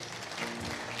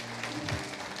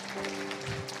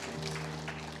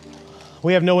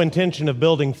We have no intention of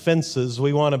building fences.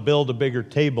 We want to build a bigger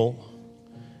table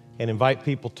and invite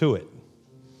people to it.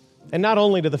 And not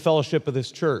only to the fellowship of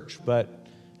this church, but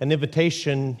an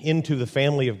invitation into the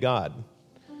family of God.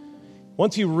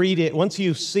 Once you read it, once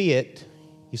you see it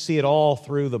all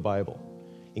through the Bible,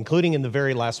 including in the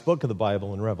very last book of the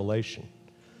Bible in Revelation.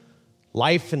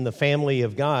 Life in the family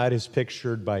of God is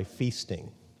pictured by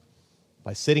feasting,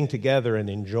 by sitting together and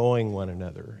enjoying one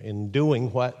another, and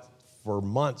doing what for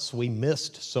months we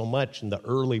missed so much in the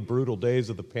early brutal days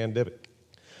of the pandemic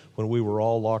when we were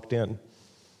all locked in.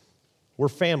 We're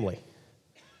family.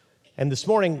 And this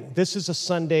morning, this is a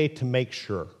Sunday to make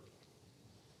sure.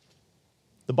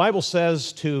 The Bible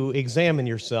says to examine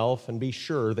yourself and be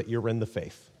sure that you're in the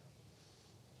faith.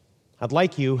 I'd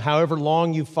like you, however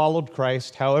long you've followed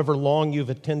Christ, however long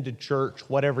you've attended church,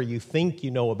 whatever you think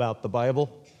you know about the Bible,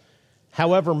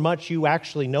 however much you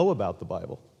actually know about the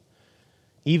Bible,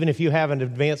 even if you have an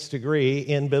advanced degree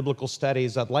in biblical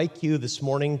studies, I'd like you this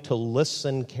morning to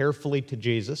listen carefully to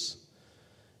Jesus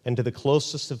and to the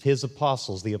closest of his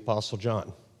apostles, the Apostle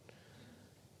John.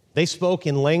 They spoke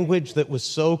in language that was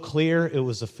so clear it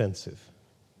was offensive.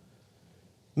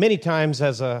 Many times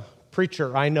as a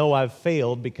preacher, I know I've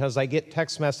failed because I get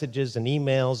text messages and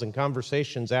emails and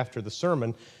conversations after the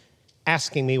sermon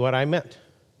asking me what I meant.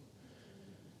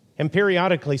 And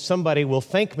periodically, somebody will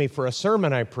thank me for a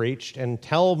sermon I preached and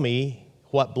tell me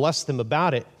what blessed them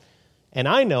about it. And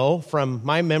I know from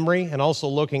my memory and also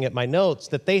looking at my notes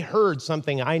that they heard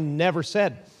something I never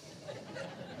said.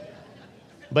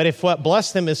 But if what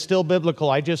blessed them is still biblical,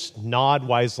 I just nod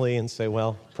wisely and say,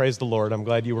 well, praise the Lord. I'm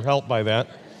glad you were helped by that.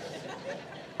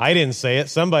 I didn't say it.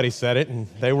 Somebody said it, and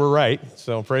they were right.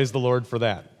 So praise the Lord for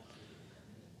that.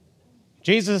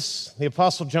 Jesus, the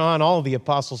Apostle John, all of the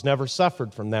apostles never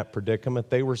suffered from that predicament.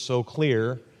 They were so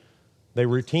clear, they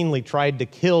routinely tried to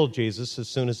kill Jesus as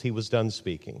soon as he was done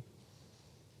speaking.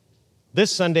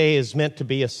 This Sunday is meant to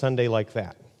be a Sunday like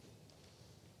that.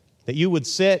 That you would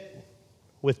sit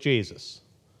with Jesus.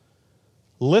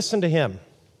 Listen to him.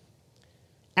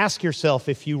 Ask yourself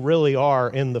if you really are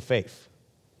in the faith.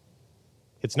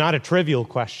 It's not a trivial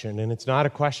question, and it's not a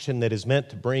question that is meant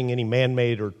to bring any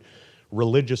man-made or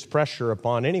religious pressure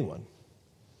upon anyone.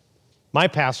 My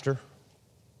pastor,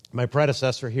 my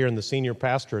predecessor here in the senior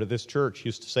pastorate of this church,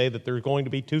 used to say that there are going to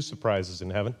be two surprises in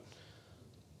heaven,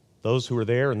 those who are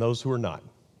there and those who are not.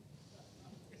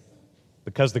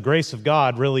 Because the grace of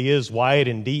God really is wide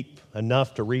and deep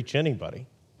enough to reach anybody.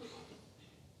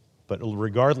 But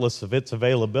regardless of its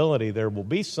availability, there will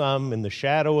be some in the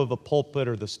shadow of a pulpit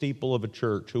or the steeple of a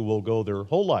church who will go their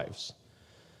whole lives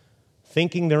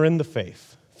thinking they're in the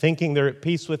faith, thinking they're at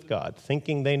peace with God,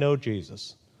 thinking they know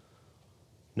Jesus,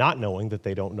 not knowing that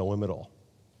they don't know him at all.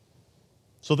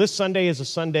 So this Sunday is a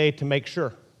Sunday to make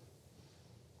sure.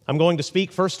 I'm going to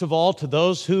speak, first of all, to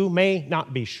those who may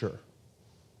not be sure.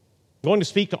 I'm going to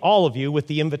speak to all of you with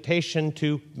the invitation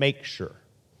to make sure.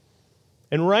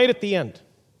 And right at the end,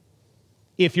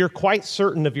 if you're quite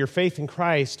certain of your faith in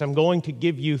Christ, I'm going to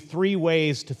give you 3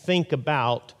 ways to think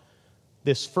about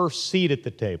this first seat at the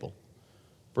table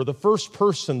for the first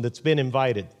person that's been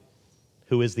invited,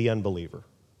 who is the unbeliever.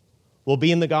 We'll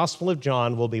be in the Gospel of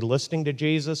John. We'll be listening to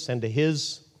Jesus and to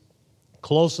his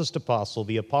closest apostle,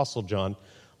 the Apostle John.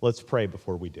 Let's pray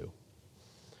before we do.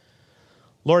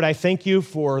 Lord, I thank you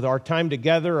for our time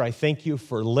together. I thank you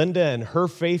for Linda and her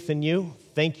faith in you.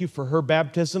 Thank you for her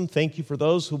baptism. Thank you for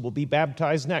those who will be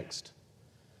baptized next.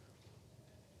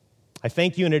 I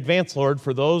thank you in advance, Lord,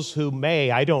 for those who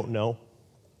may, I don't know,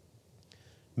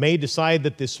 may decide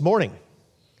that this morning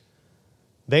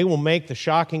they will make the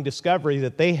shocking discovery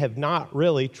that they have not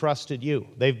really trusted you.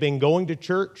 They've been going to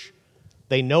church.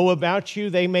 They know about you.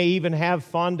 They may even have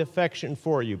fond affection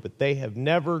for you, but they have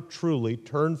never truly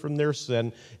turned from their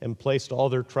sin and placed all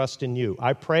their trust in you.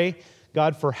 I pray,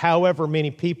 God, for however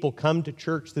many people come to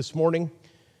church this morning,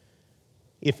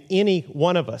 if any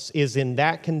one of us is in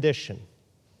that condition,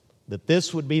 that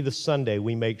this would be the Sunday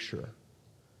we make sure.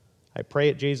 I pray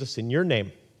it, Jesus, in your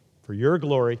name, for your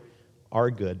glory, our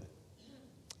good.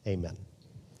 Amen.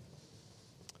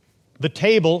 The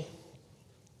table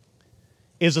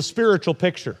is a spiritual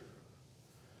picture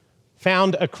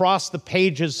found across the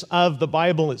pages of the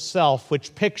Bible itself,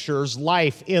 which pictures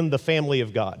life in the family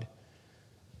of God.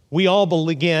 We all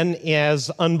begin as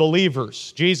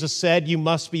unbelievers. Jesus said, you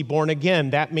must be born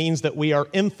again. That means that we are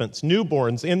infants,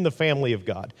 newborns in the family of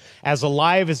God, as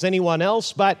alive as anyone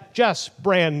else, but just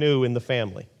brand new in the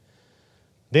family.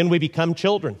 Then we become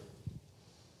children.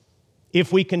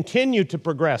 If we continue to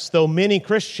progress, though many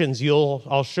Christians,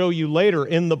 I'll show you later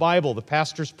in the Bible, the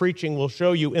pastor's preaching will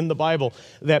show you in the Bible,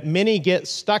 that many get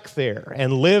stuck there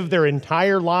and live their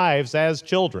entire lives as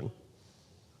children.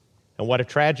 And what a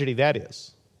tragedy that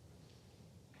is.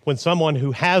 When someone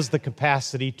who has the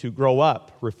capacity to grow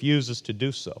up refuses to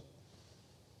do so.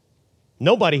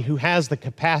 Nobody who has the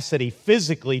capacity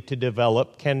physically to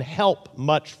develop can help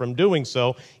much from doing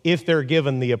so if they're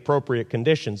given the appropriate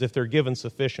conditions, if they're given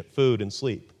sufficient food and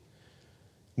sleep.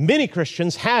 Many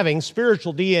Christians having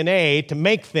spiritual DNA to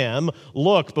make them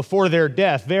look before their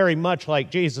death very much like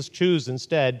Jesus choose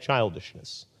instead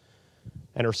childishness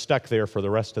and are stuck there for the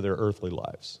rest of their earthly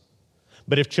lives.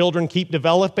 But if children keep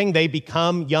developing, they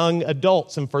become young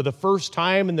adults. And for the first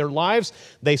time in their lives,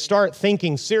 they start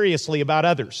thinking seriously about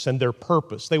others and their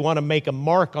purpose. They want to make a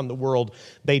mark on the world.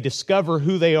 They discover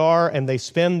who they are, and they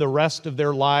spend the rest of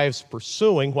their lives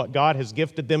pursuing what God has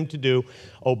gifted them to do,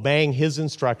 obeying His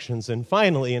instructions. And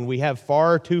finally, and we have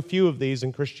far too few of these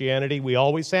in Christianity, we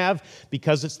always have,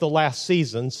 because it's the last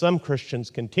season, some Christians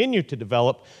continue to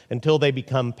develop until they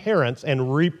become parents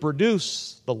and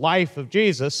reproduce the life of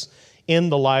Jesus in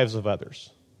the lives of others.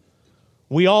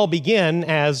 We all begin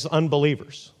as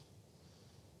unbelievers.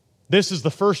 This is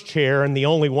the first chair and the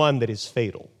only one that is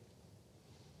fatal.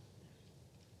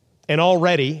 And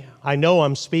already, I know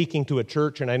I'm speaking to a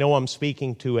church and I know I'm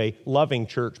speaking to a loving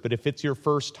church, but if it's your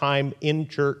first time in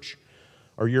church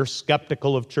or you're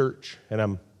skeptical of church, and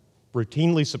I'm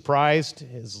routinely surprised,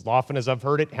 as often as I've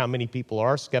heard it, how many people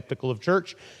are skeptical of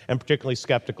church and particularly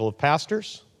skeptical of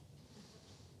pastors.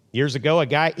 Years ago, a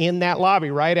guy in that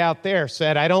lobby right out there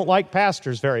said, "I don't like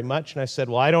pastors very much." And I said,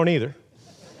 "Well, I don't either."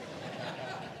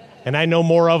 And I know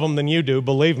more of them than you do,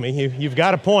 believe me. You've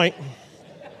got a point.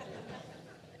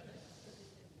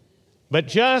 But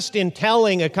just in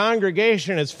telling a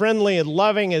congregation as friendly and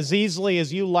loving as easily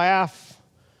as you laugh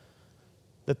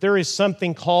that there is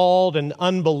something called an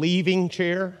unbelieving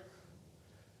chair,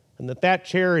 and that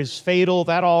chair is fatal,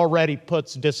 that already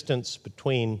puts distance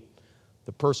between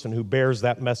the person who bears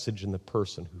that message and the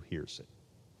person who hears it.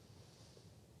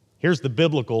 Here's the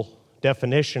biblical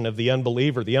definition of the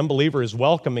unbeliever. The unbeliever is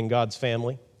welcome in God's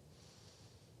family.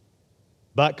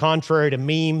 But contrary to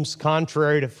memes,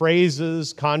 contrary to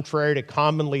phrases, contrary to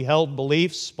commonly held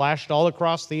beliefs splashed all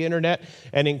across the internet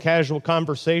and in casual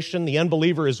conversation, the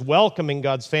unbeliever is welcome in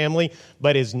God's family,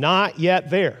 but is not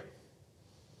yet there.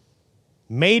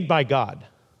 Made by God,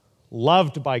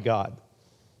 loved by God,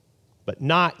 but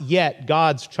not yet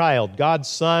God's child, God's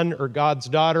son or God's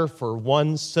daughter, for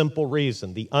one simple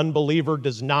reason. The unbeliever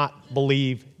does not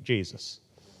believe Jesus.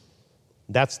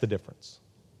 That's the difference.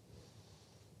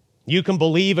 You can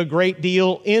believe a great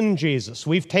deal in Jesus.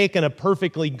 We've taken a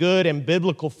perfectly good and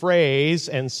biblical phrase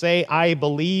and say, "I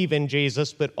believe in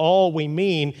Jesus," but all we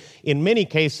mean in many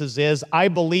cases is, I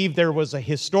believe there was a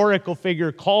historical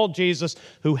figure called Jesus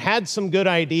who had some good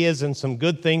ideas and some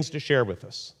good things to share with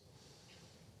us.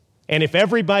 And if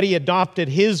everybody adopted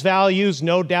His values,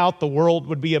 no doubt the world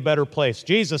would be a better place.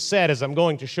 Jesus said, as I'm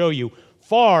going to show you,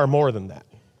 far more than that.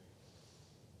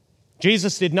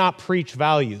 Jesus did not preach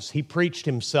values. He preached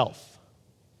Himself.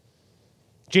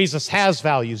 Jesus has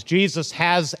values. Jesus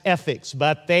has ethics,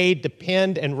 but they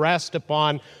depend and rest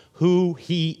upon who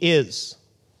He is.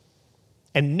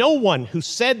 And no one who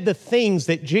said the things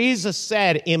that Jesus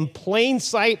said in plain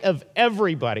sight of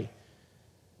everybody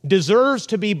deserves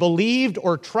to be believed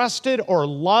or trusted or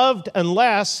loved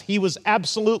unless he was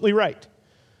absolutely right.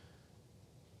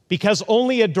 Because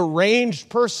only a deranged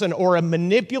person or a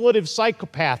manipulative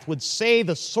psychopath would say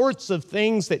the sorts of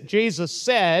things that Jesus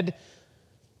said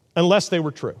unless they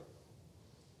were true.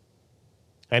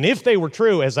 And if they were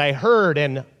true, as I heard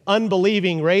an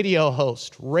unbelieving radio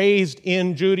host raised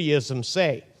in Judaism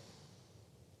say,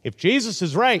 if Jesus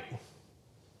is right,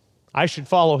 I should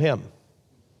follow Him.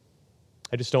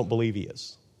 I just don't believe He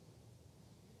is.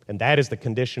 And that is the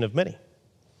condition of many.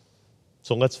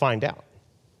 So let's find out.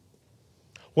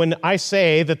 When I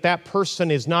say that that person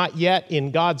is not yet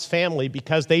in God's family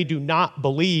because they do not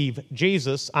believe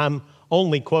Jesus, I'm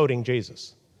only quoting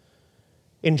Jesus.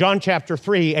 In John chapter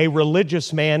 3, a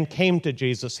religious man came to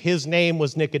Jesus. His name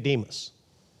was Nicodemus.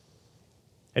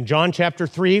 In John chapter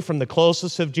 3, from the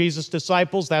closest of Jesus'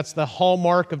 disciples, that's the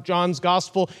hallmark of John's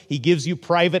gospel. He gives you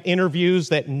private interviews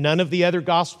that none of the other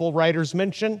gospel writers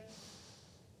mention.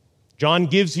 John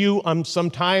gives you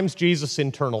sometimes Jesus'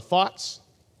 internal thoughts,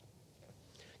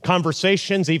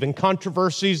 conversations, even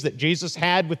controversies that Jesus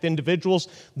had with individuals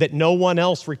that no one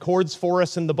else records for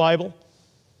us in the Bible.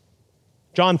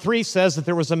 John 3 says that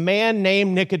there was a man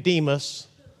named Nicodemus,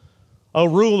 a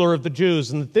ruler of the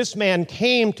Jews, and that this man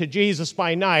came to Jesus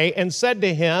by night and said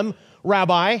to Him,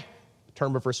 rabbi, a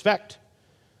term of respect.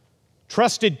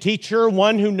 Trusted teacher,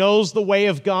 one who knows the way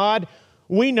of God.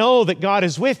 We know that God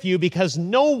is with you because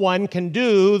no one can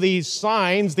do these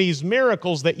signs, these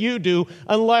miracles that you do,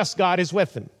 unless God is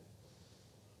with them.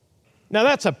 Now,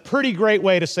 that's a pretty great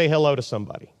way to say hello to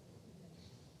somebody.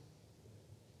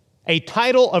 A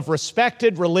title of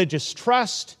respected religious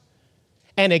trust,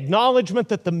 an acknowledgement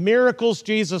that the miracles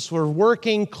Jesus was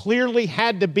working clearly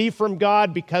had to be from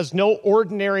God because no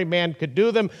ordinary man could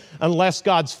do them unless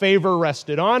God's favor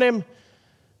rested on him.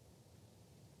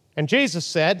 And Jesus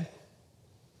said,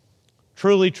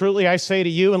 "Truly, truly, I say to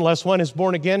you, unless one is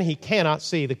born again, he cannot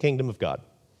see the kingdom of God."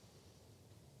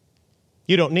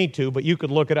 You don't need to, but you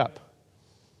could look it up.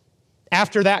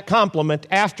 After that compliment,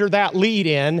 after that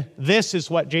lead-in, this is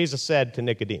what Jesus said to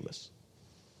Nicodemus.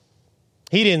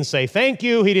 He didn't say thank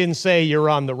you. He didn't say you're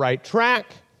on the right track.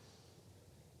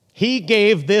 He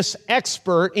gave this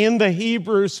expert in the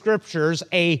Hebrew Scriptures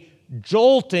a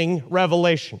jolting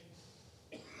revelation.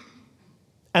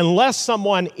 Unless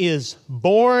someone is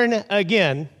born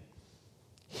again,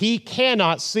 he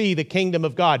cannot see the kingdom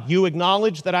of God. You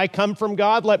acknowledge that I come from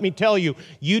God? Let me tell you,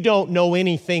 you don't know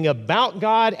anything about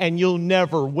God, and you'll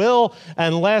never will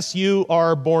unless you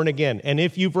are born again. And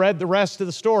if you've read the rest of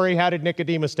the story, how did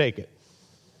Nicodemus take it?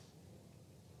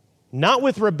 Not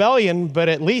with rebellion, but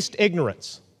at least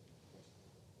ignorance.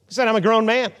 He said, I'm a grown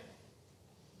man.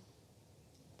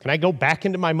 Can I go back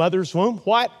into my mother's womb?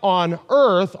 What on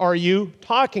earth are you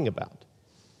talking about?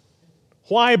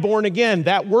 Why born again?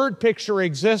 That word picture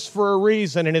exists for a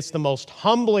reason, and it's the most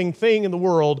humbling thing in the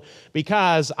world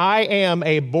because I am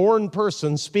a born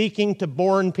person speaking to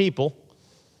born people,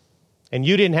 and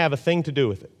you didn't have a thing to do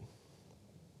with it.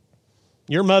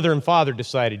 Your mother and father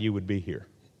decided you would be here,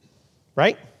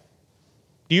 right?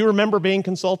 Do you remember being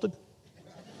consulted?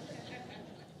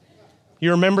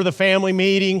 You remember the family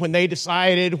meeting when they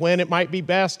decided when it might be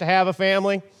best to have a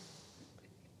family?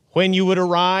 When you would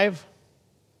arrive?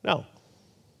 No.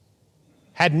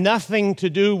 Had nothing to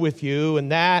do with you,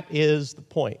 and that is the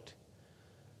point.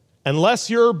 Unless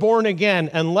you're born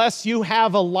again, unless you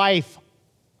have a life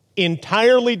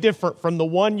entirely different from the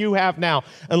one you have now,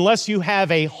 unless you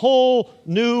have a whole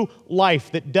new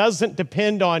life that doesn't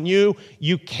depend on you,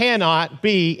 you cannot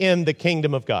be in the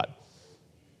kingdom of God.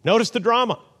 Notice the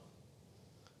drama.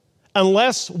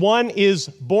 Unless one is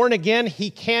born again, he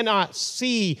cannot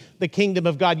see the kingdom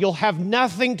of God. You'll have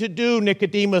nothing to do,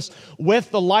 Nicodemus, with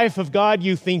the life of God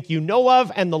you think you know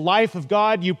of and the life of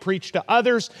God you preach to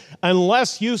others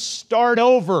unless you start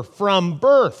over from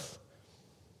birth.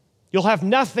 You'll have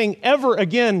nothing ever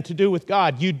again to do with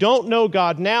God. You don't know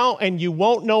God now, and you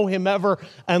won't know him ever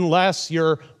unless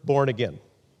you're born again.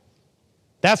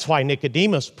 That's why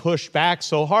Nicodemus pushed back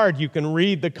so hard. You can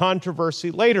read the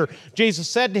controversy later. Jesus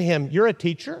said to him, "You're a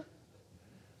teacher?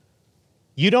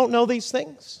 You don't know these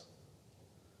things?"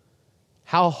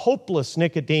 How hopeless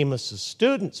Nicodemus'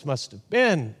 students must have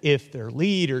been if their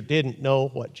leader didn't know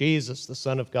what Jesus, the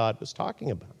Son of God, was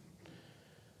talking about.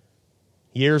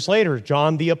 Years later,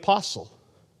 John the Apostle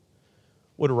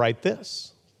would write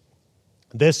this.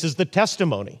 This is the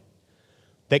testimony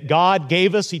that God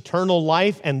gave us eternal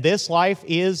life, and this life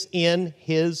is in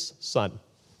his Son.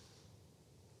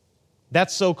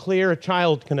 That's so clear a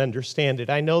child can understand it.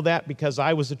 I know that because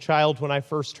I was a child when I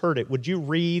first heard it. Would you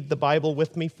read the Bible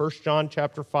with me? 1 John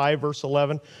chapter 5, verse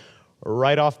 11, or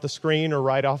right off the screen or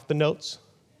right off the notes.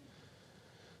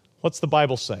 What's the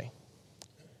Bible say?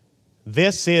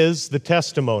 This is the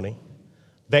testimony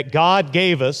that God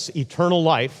gave us eternal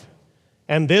life,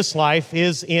 and this life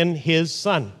is in his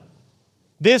Son.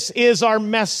 This is our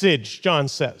message, John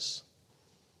says.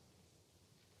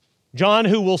 John,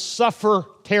 who will suffer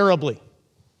terribly,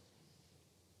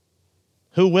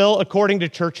 who will, according to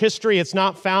church history, it's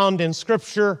not found in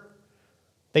Scripture.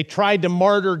 They tried to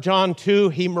martyr John too.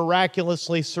 He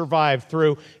miraculously survived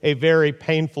through a very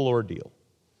painful ordeal.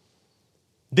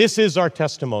 This is our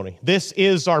testimony. This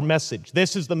is our message.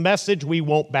 This is the message we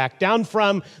won't back down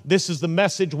from. This is the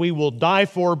message we will die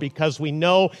for because we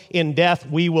know in death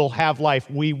we will have life.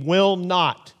 We will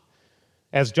not,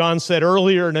 as John said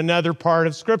earlier in another part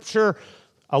of Scripture,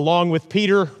 along with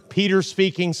Peter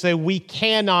speaking, say we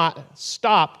cannot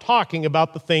stop talking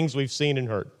about the things we've seen and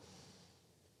heard.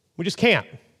 We just can't.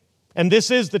 And this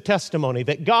is the testimony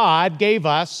that God gave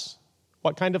us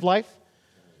what kind of life?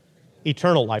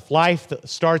 Eternal life. Life that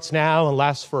starts now and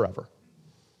lasts forever.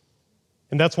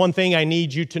 And that's one thing I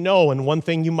need you to know, and one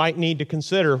thing you might need to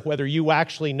consider, whether you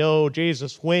actually know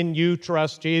Jesus. When you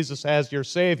trust Jesus as your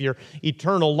Savior,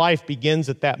 eternal life begins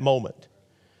at that moment.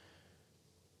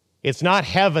 It's not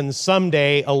heaven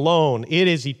someday alone. It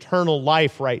is eternal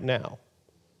life right now.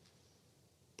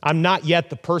 I'm not yet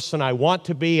the person I want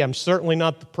to be. I'm certainly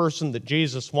not the person that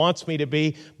Jesus wants me to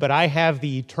be, but I have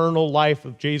the eternal life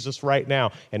of Jesus right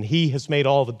now, and He has made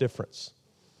all the difference.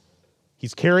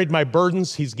 He's carried my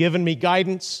burdens. He's given me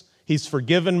guidance. He's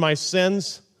forgiven my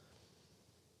sins.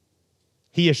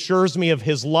 He assures me of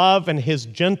His love and His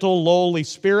gentle, lowly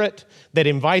spirit that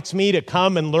invites me to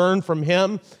come and learn from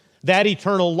Him. That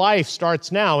eternal life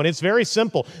starts now, and it's very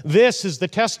simple. This is the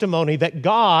testimony that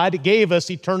God gave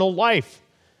us eternal life.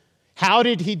 How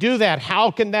did He do that?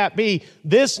 How can that be?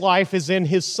 This life is in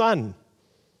His Son.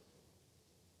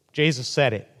 Jesus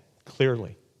said it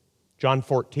clearly. John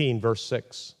 14, verse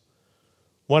 6.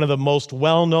 One of the most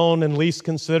well-known and least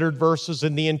considered verses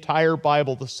in the entire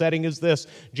Bible. The setting is this.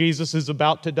 Jesus is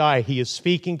about to die. He is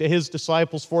speaking to His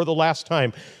disciples for the last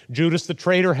time. Judas the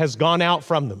traitor has gone out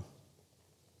from them.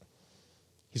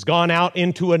 He's gone out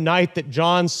into a night that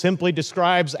John simply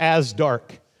describes as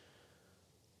dark.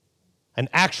 An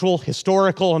actual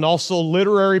historical and also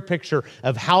literary picture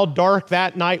of how dark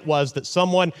that night was, that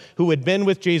someone who had been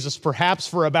with Jesus perhaps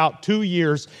for about 2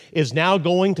 years is now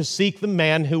going to seek the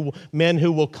men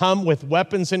who will come with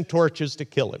weapons and torches to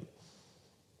kill him.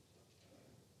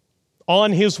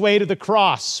 On His way to the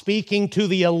cross, speaking to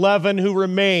the 11 who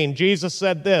remain, Jesus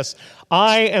said this,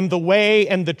 I am the way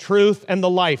and the truth and the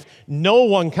life. No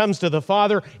one comes to the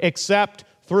Father except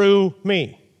through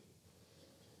me.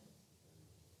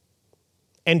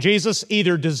 And Jesus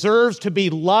either deserves to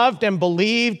be loved and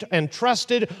believed and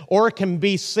trusted, or can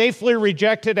be safely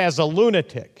rejected as a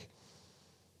lunatic.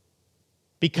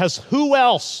 Because who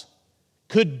else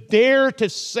could dare to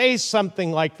say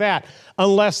something like that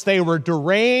unless they were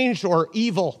deranged or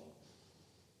evil,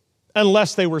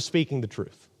 unless they were speaking the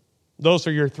truth? Those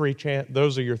are your three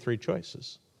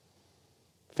choices.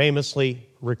 Famously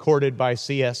recorded by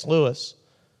C.S. Lewis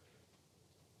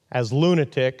as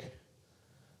lunatic,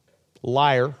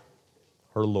 liar,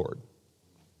 or Lord.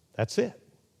 That's it.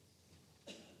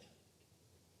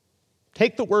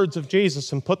 Take the words of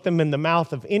Jesus and put them in the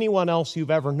mouth of anyone else you've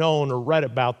ever known or read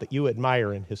about that you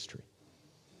admire in history.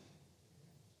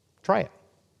 Try it.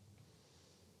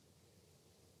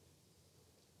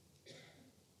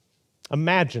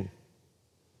 Imagine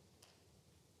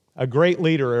a great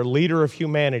leader, a leader of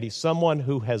humanity, someone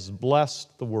who has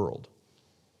blessed the world,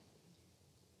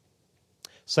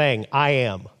 saying, I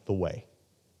am the way.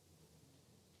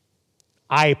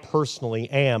 I personally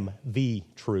am the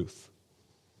truth.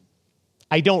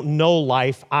 I don't know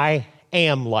life, I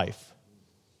am life.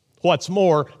 What's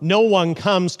more, no one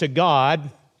comes to God,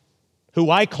 who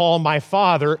I call my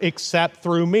Father, except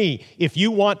through me. If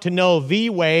you want to know the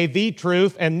way, the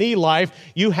truth, and the life,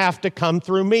 you have to come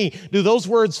through me. Do those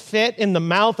words fit in the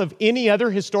mouth of any other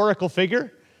historical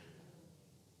figure?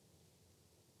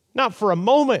 Not for a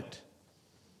moment.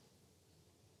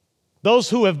 Those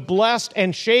who have blessed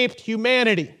and shaped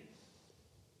humanity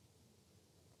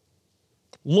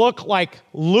look like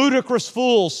ludicrous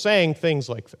fools saying things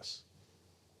like this.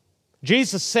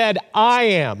 Jesus said, I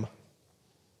am.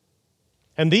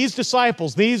 And these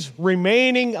disciples, these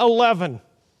remaining 11,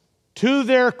 to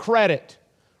their credit,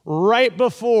 right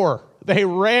before they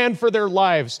ran for their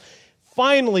lives,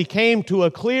 finally came to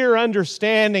a clear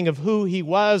understanding of who He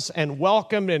was and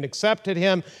welcomed and accepted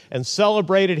Him and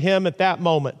celebrated Him at that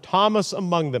moment, Thomas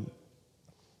among them.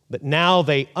 But now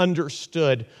they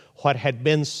understood what had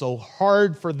been so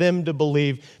hard for them to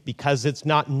believe, because it's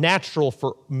not natural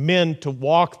for men to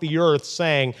walk the earth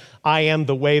saying, I am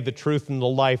the way, the truth, and the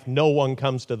life. No one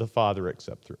comes to the Father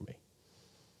except through me.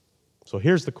 So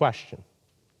here's the question.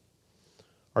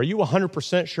 Are you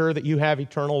 100% sure that you have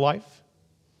eternal life?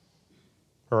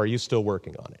 Or are you still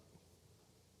working on it?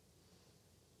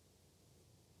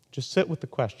 Just sit with the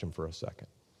question for a second.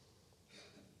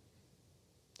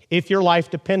 If your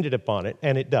life depended upon it,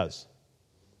 and it does.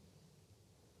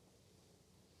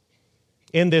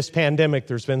 In this pandemic,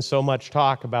 there's been so much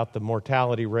talk about the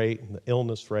mortality rate and the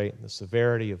illness rate and the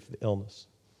severity of the illness.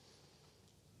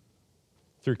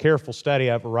 Through careful study,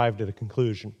 I've arrived at a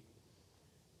conclusion.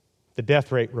 The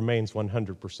death rate remains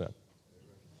 100%.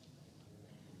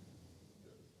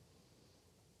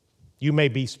 You may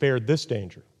be spared this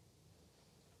danger,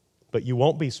 but you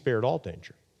won't be spared all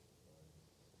danger.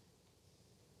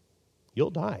 You'll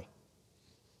die.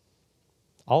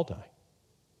 I'll die.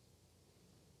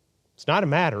 It's not a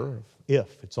matter of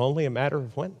if, it's only a matter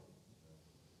of when.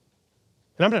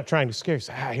 And I'm not trying to scare you,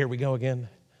 say, here we go again,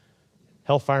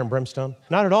 hellfire and brimstone.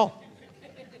 Not at all.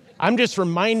 I'm just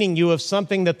reminding you of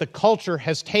something that the culture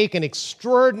has taken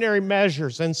extraordinary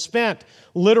measures and spent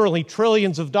literally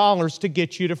trillions of dollars to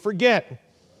get you to forget.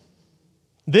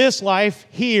 This life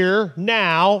here,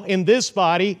 now, in this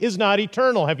body, is not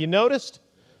eternal. Have you noticed?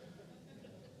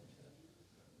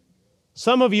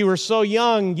 Some of you are so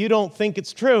young, you don't think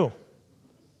it's true.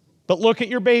 But look at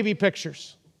your baby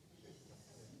pictures.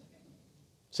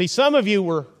 See, some of you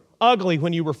were ugly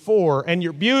when you were 4, and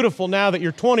you're beautiful now that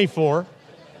you're 24.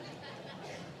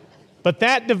 But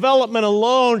that development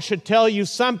alone should tell you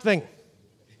something.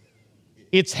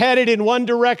 It's headed in one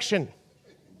direction.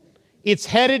 It's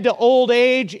headed to old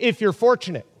age if you're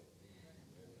fortunate.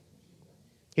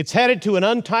 It's headed to an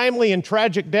untimely and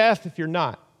tragic death if you're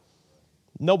not.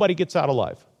 Nobody gets out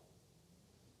alive.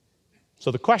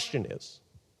 So the question is,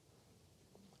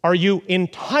 are you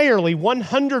entirely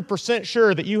 100%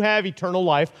 sure that you have eternal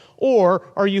life, or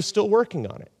are you still working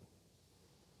on it?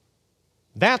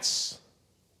 That's,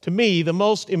 to me, the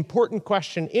most important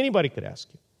question anybody could ask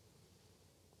you.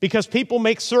 Because people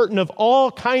make certain of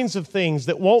all kinds of things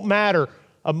that won't matter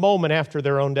a moment after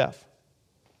their own death.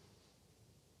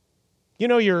 You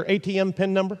know your ATM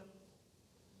PIN number?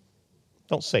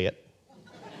 Don't say it.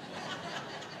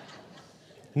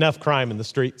 Enough crime in the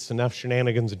streets, enough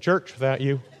shenanigans in church without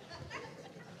you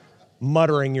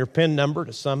muttering your PIN number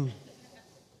to some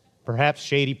perhaps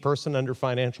shady person under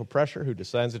financial pressure who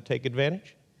decides to take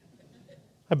advantage.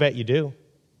 I bet you do.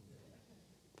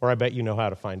 Or I bet you know how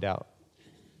to find out.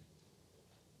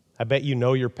 I bet you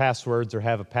know your passwords or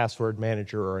have a password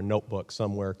manager or a notebook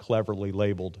somewhere cleverly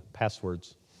labeled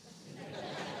passwords.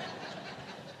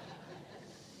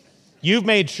 You've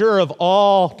made sure of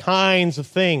all kinds of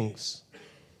things,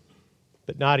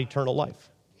 but not eternal life.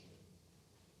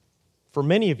 For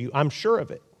many of you, I'm sure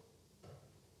of it.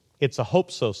 It's a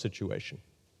hope-so situation.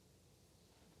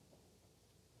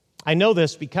 I know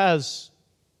this because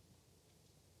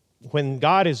when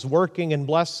God is working and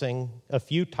blessing a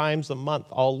few times a month,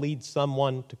 I'll lead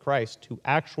someone to Christ, to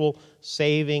actual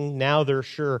saving, now they're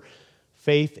sure,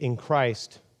 faith in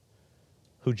Christ,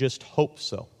 who just hoped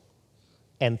so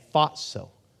and thought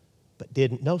so, but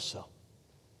didn't know so.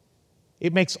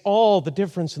 It makes all the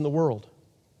difference in the world.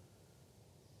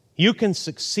 You can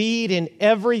succeed in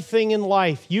everything in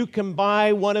life. You can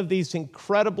buy one of these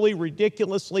incredibly,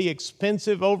 ridiculously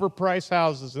expensive, overpriced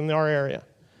houses in our area.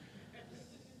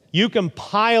 You can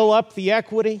pile up the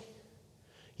equity.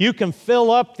 You can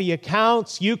fill up the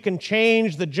accounts. You can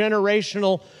change the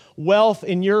generational wealth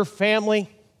in your family.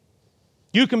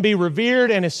 You can be revered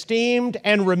and esteemed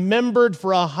and remembered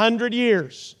for 100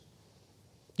 years.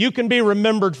 You can be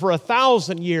remembered for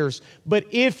 1,000 years. But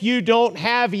if you don't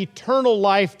have eternal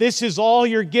life, this is all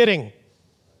you're getting.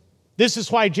 This is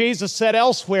why Jesus said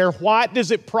elsewhere, what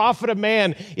does it profit a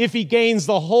man if he gains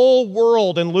the whole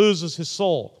world and loses his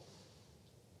soul?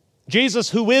 Jesus,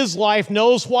 who is life,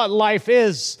 knows what life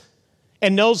is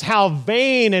and knows how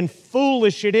vain and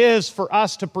foolish it is for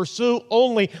us to pursue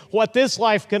only what this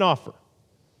life can offer.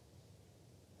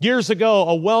 Years ago,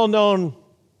 a well-known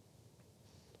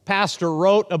pastor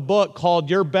wrote a book called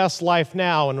Your Best Life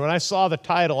Now, and when I saw the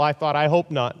title, I thought, I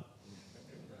hope not.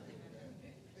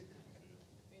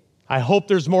 I hope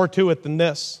there's more to it than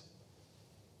this,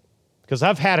 because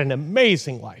I've had an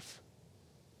amazing life,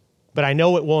 but I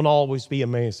know it won't always be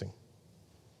amazing.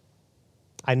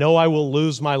 I know I will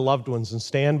lose my loved ones and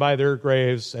stand by their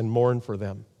graves and mourn for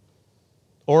them.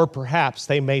 Or perhaps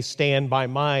they may stand by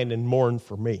mine and mourn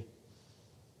for me.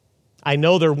 I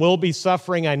know there will be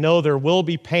suffering, I know there will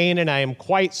be pain, and I am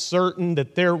quite certain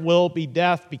that there will be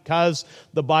death because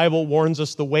the Bible warns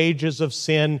us the wages of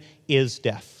sin is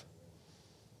death.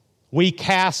 We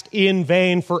cast in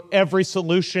vain for every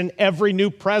solution, every new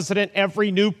president,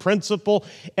 every new principle,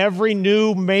 every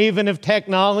new maven of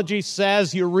technology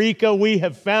says, Eureka, we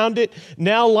have found it.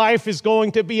 Now life is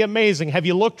going to be amazing. Have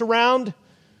you looked around?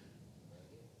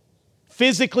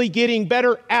 Physically getting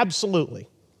better? Absolutely.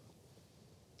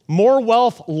 More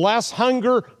wealth, less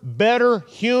hunger, better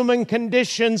human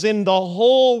conditions in the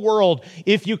whole world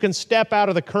if you can step out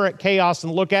of the current chaos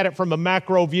and look at it from a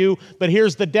macro view. But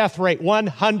here's the death rate,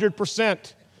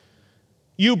 100%.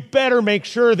 You better make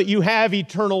sure that you have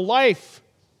eternal life.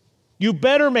 You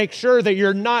better make sure that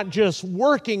you're not just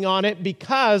working on it,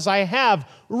 because I have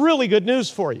really good news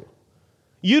for you.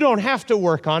 You don't have to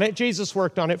work on it. Jesus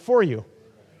worked on it for you.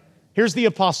 Here's the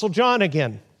Apostle John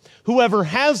again. Whoever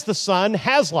has the Son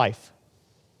has life.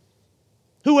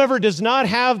 Whoever does not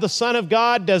have the Son of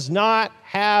God does not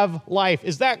have life.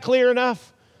 Is that clear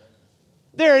enough?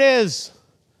 There it is.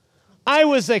 I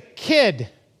was a kid,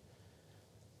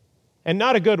 and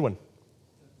not a good one.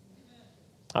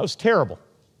 I was terrible.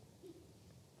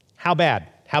 How bad?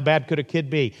 How bad could a kid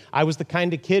be? I was the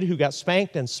kind of kid who got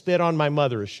spanked and spit on my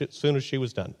mother as soon as she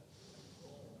was done.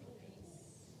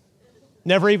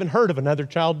 Never even heard of another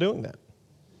child doing that,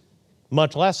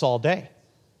 much less all day.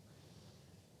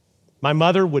 My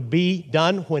mother would be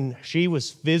done when she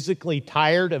was physically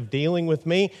tired of dealing with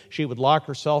me. She would lock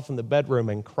herself in the bedroom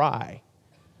and cry,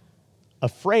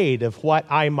 afraid of what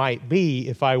I might be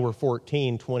if I were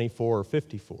 14, 24, or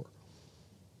 54.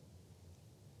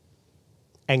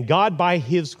 And God, by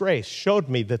His grace, showed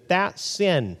me that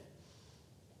sin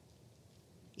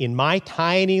in my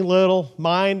tiny little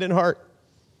mind and heart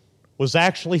was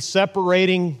actually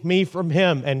separating me from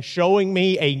Him and showing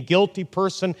me a guilty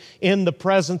person in the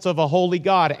presence of a holy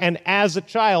God. And as a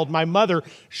child, my mother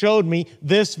showed me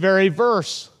this very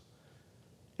verse.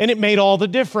 And it made all the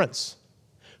difference.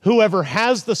 Whoever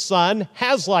has the Son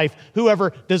has life.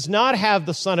 Whoever does not have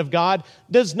the Son of God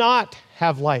does not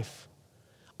have life.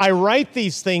 I write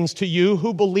these things to you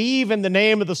who believe in the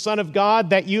name of the Son of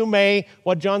God, that you may,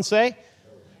 what John say?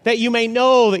 That you may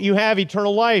know that you have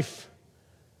eternal life.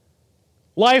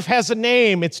 Life has a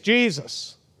name, it's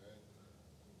Jesus.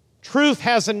 Truth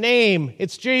has a name,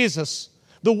 it's Jesus.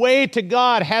 The way to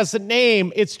God has a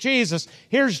name, it's Jesus.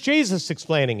 Here's Jesus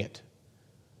explaining it.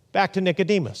 Back to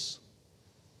Nicodemus.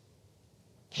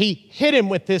 He hit him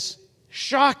with this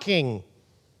shocking,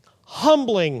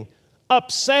 humbling,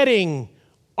 upsetting,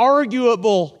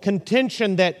 arguable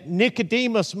contention that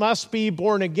Nicodemus must be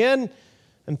born again.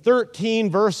 And 13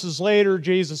 verses later,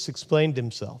 Jesus explained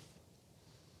Himself.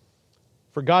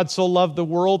 For God so loved the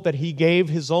world that He gave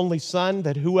His only Son,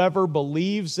 that whoever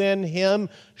believes in Him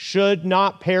should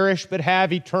not perish but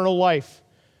have eternal life.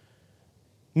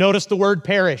 Notice the word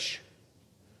perish.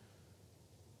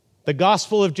 The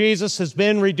gospel of Jesus has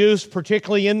been reduced,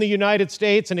 particularly in the United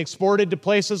States, and exported to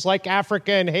places like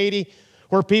Africa and Haiti,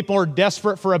 where people are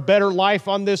desperate for a better life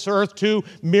on this earth, to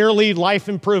merely life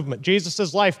improvement. Jesus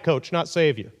is life coach, not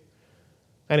Savior.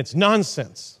 And it's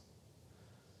nonsense.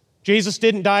 Jesus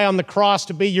didn't die on the cross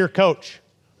to be your coach.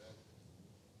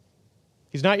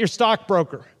 He's not your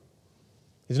stockbroker.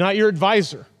 He's not your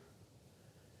advisor.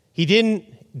 He didn't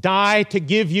die to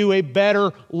give you a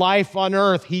better life on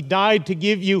earth. He died to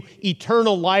give you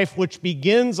eternal life, which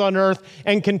begins on earth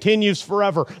and continues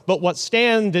forever. But what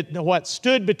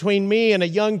stood between me and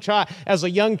as a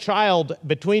young child,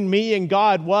 between me and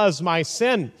God, was my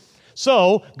sin.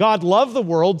 So God loved the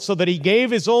world so that He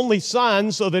gave His only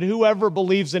Son, so that whoever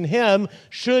believes in Him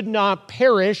should not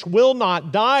perish, will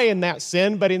not die in that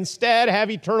sin, but instead have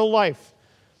eternal life.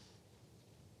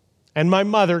 And my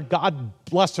mother, God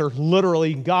bless her,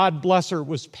 literally, God bless her,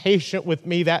 was patient with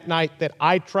me that night that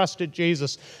I trusted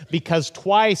Jesus, because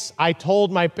twice I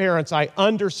told my parents, I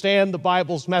understand the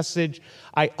Bible's message,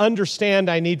 I understand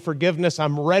I need forgiveness,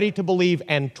 I'm ready to believe,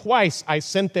 and twice I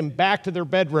sent them back to their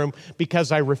bedroom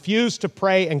because I refused to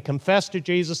pray and confess to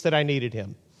Jesus that I needed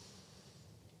Him.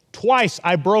 Twice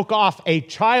I broke off a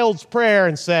child's prayer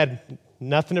and said,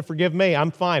 nothing to forgive me,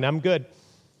 I'm fine, I'm good.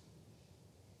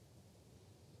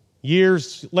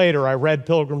 Years later, I read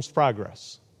Pilgrim's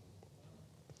Progress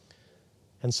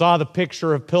and saw the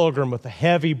picture of Pilgrim with a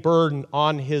heavy burden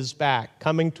on his back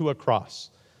coming to a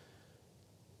cross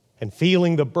and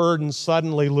feeling the burden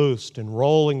suddenly loosed and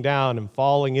rolling down and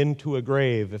falling into a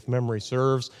grave, if memory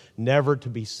serves, never to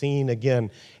be seen again.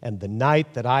 And the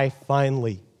night that I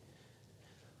finally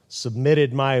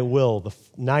submitted my will, the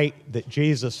night that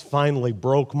Jesus finally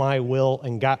broke my will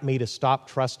and got me to stop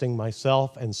trusting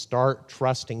myself and start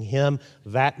trusting Him,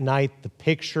 that night the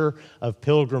picture of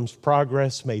Pilgrim's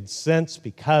Progress made sense,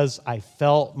 because I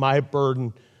felt my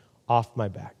burden off my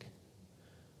back.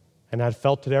 And I've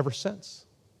felt it ever since.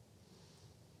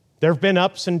 There have been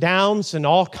ups and downs and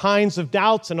all kinds of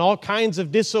doubts and all kinds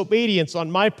of disobedience on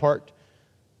my part.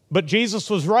 But Jesus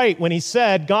was right when He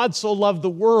said, God so loved the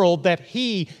world that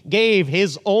He gave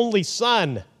His only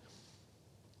Son,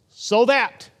 so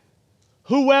that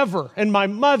whoever, and my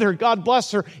mother, God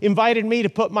bless her, invited me to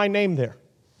put my name there.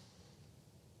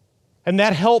 And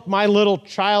that helped my little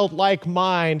childlike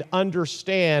mind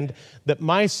understand that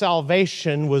my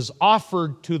salvation was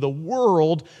offered to the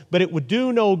world, but it would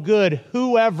do no good,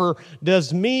 whoever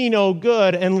does me no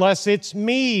good, unless it's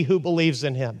me who believes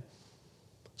in Him.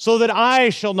 So that I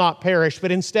shall not perish,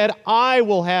 but instead I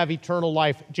will have eternal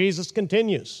life. Jesus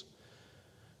continues.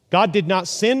 God did not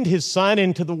send His Son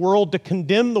into the world to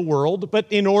condemn the world, but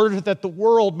in order that the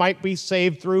world might be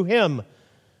saved through Him.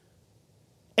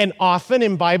 And often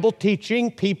in Bible teaching,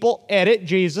 people edit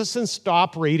Jesus and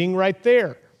stop reading right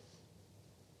there.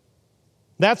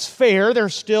 That's fair. They're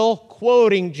still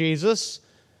quoting Jesus.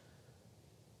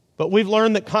 But we've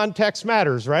learned that context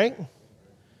matters, right?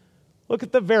 Look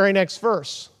at the very next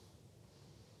verse.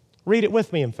 Read it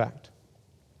with me, in fact.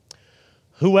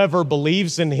 Whoever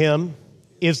believes in Him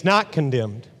is not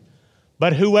condemned,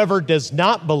 but whoever does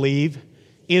not believe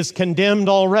is condemned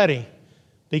already,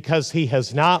 because he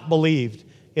has not believed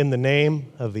in the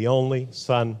name of the only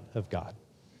Son of God.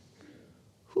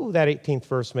 Ooh, that 18th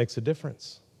verse makes a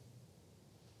difference.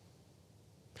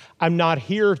 I'm not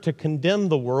here to condemn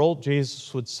the world,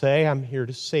 Jesus would say. I'm here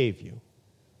to save you.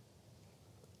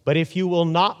 But if you will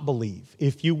not believe,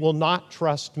 if you will not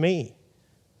trust me,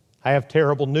 I have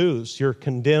terrible news. You're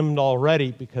condemned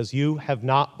already because you have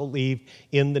not believed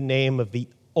in the name of the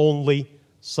only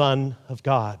Son of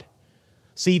God.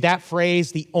 See, that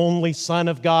phrase, the only Son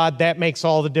of God, that makes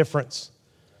all the difference.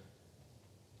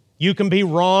 You can be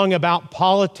wrong about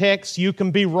politics. You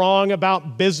can be wrong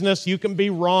about business. You can be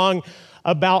wrong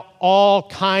about all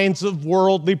kinds of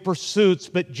worldly pursuits.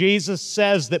 But Jesus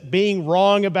says that being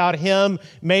wrong about him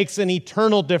makes an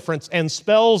eternal difference and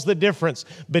spells the difference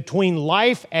between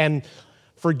life and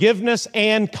forgiveness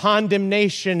and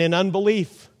condemnation and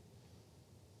unbelief.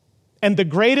 And the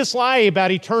greatest lie about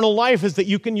eternal life is that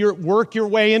you can work your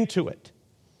way into it.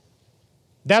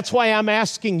 That's why I'm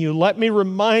asking you, let me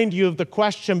remind you of the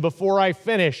question before I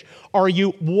finish. Are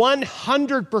you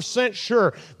 100%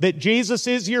 sure that Jesus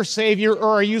is your Savior,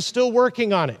 or are you still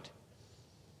working on it?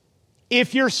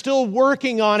 If you're still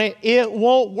working on it, it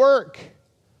won't work.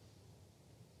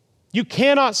 You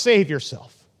cannot save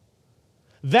yourself.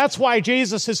 That's why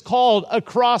Jesus is called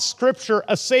across Scripture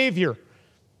a Savior.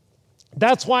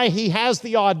 That's why he has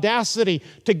the audacity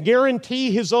to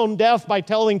guarantee his own death by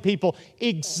telling people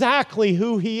exactly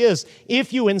who he is.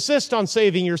 If you insist on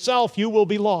saving yourself, you will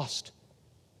be lost.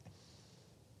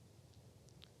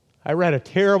 I read a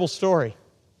terrible story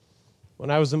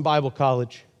when I was in Bible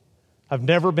college. I've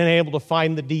never been able to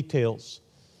find the details.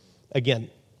 Again,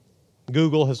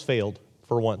 Google has failed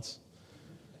for once.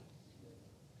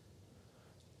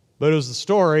 But it was the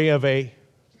story of a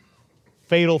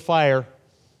fatal fire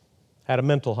at a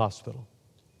mental hospital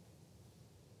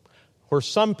where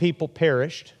some people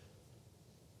perished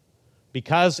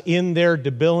because in their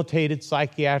debilitated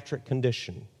psychiatric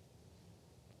condition,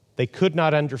 they could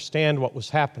not understand what was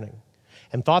happening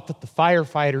and thought that the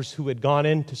firefighters who had gone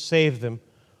in to save them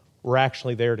were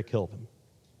actually there to kill them.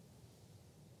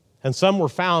 And some were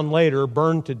found later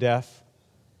burned to death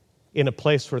in a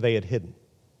place where they had hidden.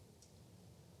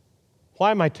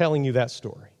 Why am I telling you that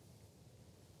story?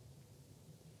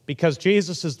 Because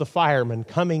Jesus is the fireman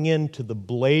coming into the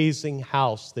blazing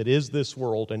house that is this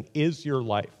world and is your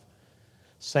life,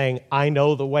 saying, I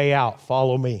know the way out,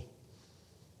 follow me.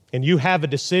 And you have a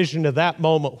decision at that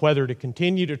moment whether to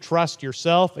continue to trust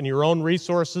yourself and your own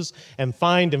resources and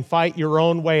find and fight your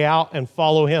own way out and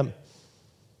follow him.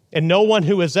 And no one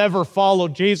who has ever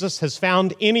followed Jesus has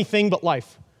found anything but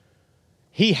life.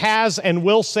 He has and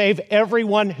will save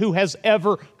everyone who has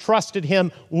ever trusted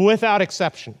him without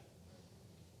exception.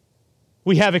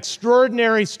 We have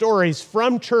extraordinary stories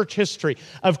from church history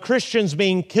of Christians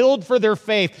being killed for their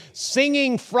faith,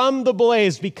 singing from the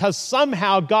blaze because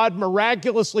somehow God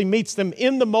miraculously meets them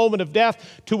in the moment of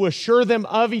death to assure them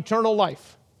of eternal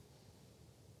life.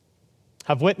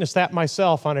 I've witnessed that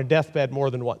myself on a deathbed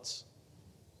more than once,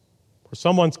 where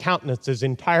someone's countenance is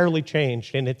entirely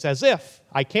changed, and it's as if,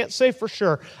 I can't say for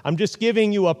sure, I'm just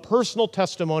giving you a personal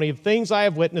testimony of things I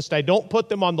have witnessed. I don't put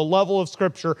them on the level of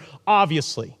Scripture,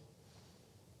 obviously.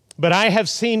 But I have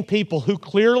seen people who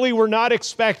clearly were not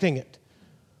expecting it,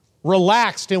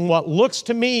 relaxed in what looks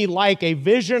to me like a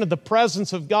vision of the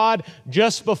presence of God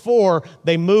just before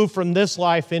they move from this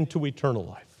life into eternal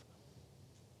life.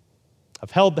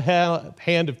 I've held the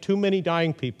hand of too many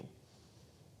dying people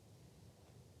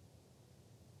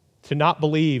to not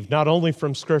believe, not only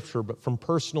from Scripture, but from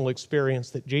personal experience,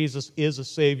 that Jesus is a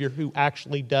Savior who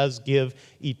actually does give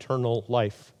eternal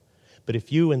life. But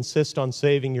if you insist on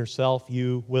saving yourself,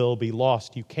 you will be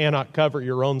lost. You cannot cover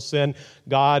your own sin.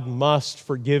 God must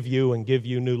forgive you and give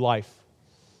you new life.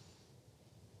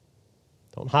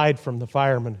 Don't hide from the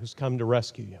fireman who's come to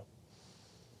rescue you.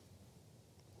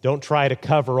 Don't try to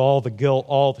cover all the guilt,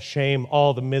 all the shame,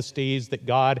 all the misdeeds that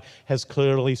God has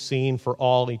clearly seen for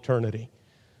all eternity.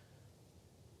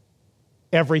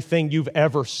 Everything you've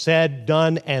ever said,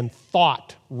 done, and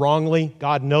thought wrongly,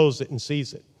 God knows it and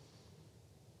sees it.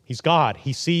 He's God.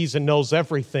 He sees and knows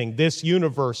everything. This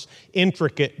universe,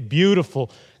 intricate, beautiful,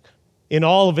 in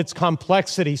all of its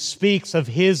complexity, speaks of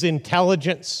his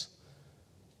intelligence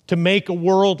to make a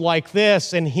world like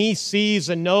this, and he sees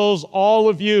and knows all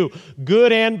of you,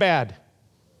 good and bad.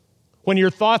 When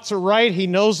your thoughts are right, he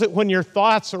knows it. When your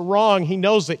thoughts are wrong, he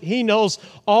knows it. He knows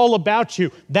all about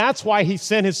you. That's why he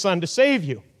sent his Son to save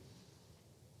you.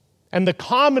 And the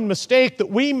common mistake that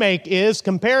we make is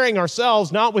comparing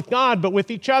ourselves not with God, but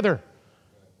with each other.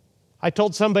 I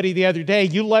told somebody the other day,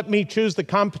 you let me choose the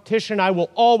competition, I will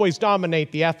always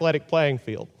dominate the athletic playing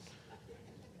field.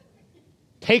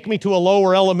 Take me to a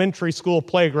lower elementary school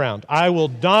playground. I will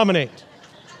dominate.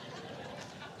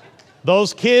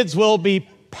 Those kids will be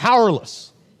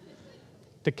powerless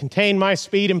to contain my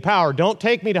speed and power. Don't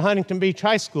take me to Huntington Beach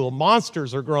High School.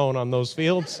 Monsters are growing on those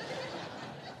fields.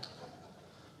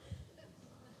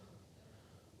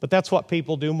 But that's what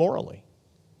people do morally.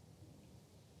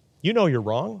 You know you're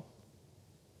wrong.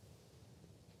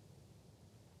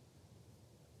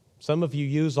 Some of you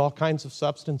use all kinds of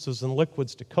substances and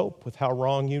liquids to cope with how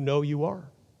wrong you know you are.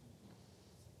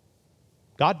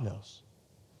 God knows.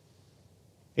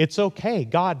 It's okay.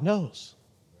 God knows.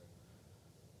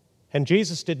 And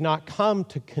Jesus did not come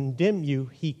to condemn you.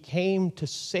 He came to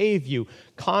save you.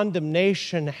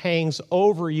 Condemnation hangs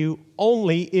over you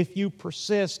only if you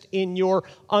persist in your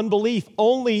unbelief,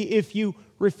 only if you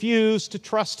refuse to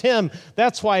trust Him.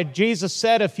 That's why Jesus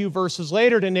said a few verses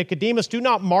later to Nicodemus, "Do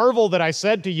not marvel that I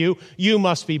said to you, you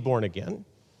must be born again."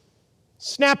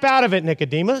 Snap out of it,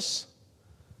 Nicodemus.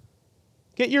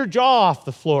 Get your jaw off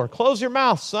the floor. Close your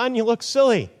mouth, son. You look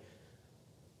silly.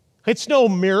 It's no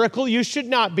miracle. You should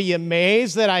not be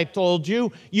amazed that I told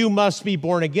you you must be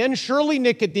born again. Surely,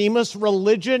 Nicodemus,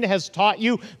 religion has taught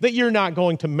you that you're not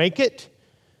going to make it,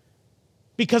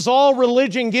 because all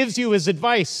religion gives you is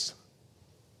advice.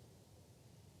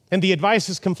 And the advice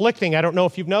is conflicting. I don't know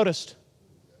if you've noticed.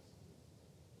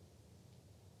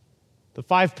 The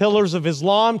 5 pillars of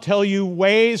Islam tell you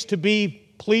ways to be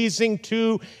pleasing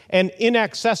to an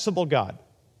inaccessible God.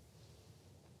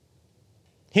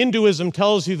 Hinduism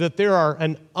tells you that there are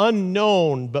an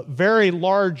unknown but very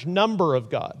large number of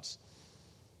gods,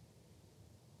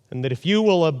 and that if you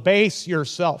will abase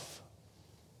yourself,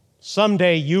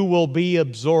 someday you will be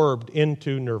absorbed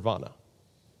into nirvana.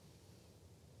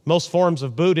 Most forms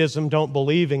of Buddhism don't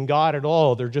believe in God at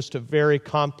all. They're just a very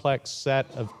complex set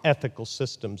of ethical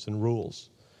systems and rules.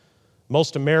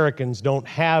 Most Americans don't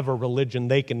have a religion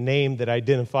they can name that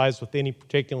identifies with any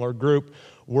particular group.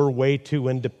 We're way too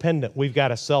independent. We've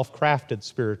got a self-crafted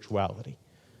spirituality.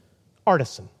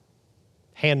 Artisan.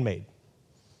 Handmade.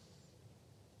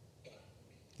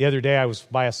 The other day I was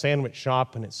by a sandwich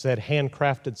shop and it said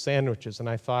handcrafted sandwiches, and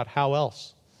I thought, how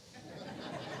else?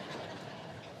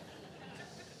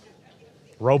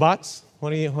 Robots? What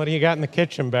do you got in the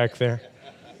kitchen back there?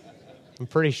 I'm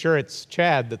pretty sure it's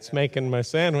Chad that's making my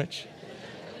sandwich.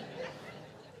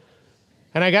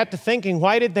 And I got to thinking,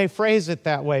 why did they phrase it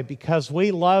that way? Because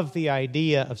we love the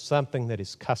idea of something that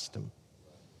is custom,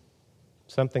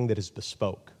 something that is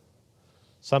bespoke,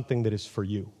 something that is for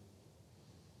you.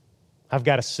 I've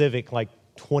got a Civic like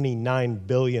 29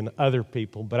 billion other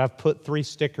people, but I've put 3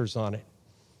 stickers on it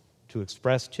to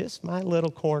express just my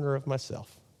little corner of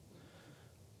myself.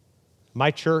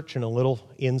 My church and a little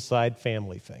inside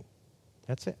family thing.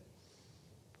 That's it.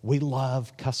 We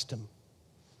love custom.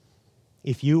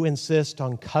 If you insist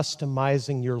on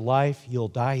customizing your life, you'll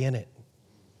die in it.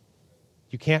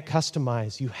 You can't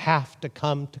customize. You have to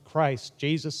come to Christ.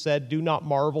 Jesus said, "Do not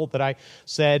marvel that I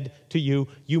said to you,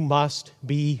 you must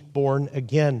be born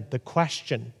again." The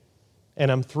question,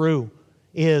 and I'm through,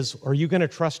 is, are you going to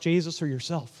trust Jesus or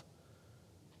yourself?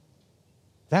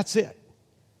 That's it.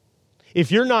 If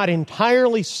you're not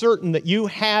entirely certain that you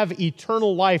have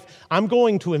eternal life, I'm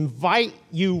going to invite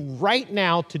you right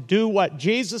now to do what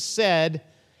Jesus said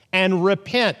and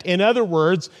repent. In other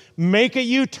words, make a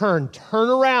U-turn, turn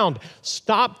around,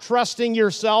 stop trusting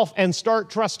yourself and start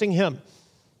trusting Him.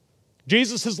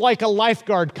 Jesus is like a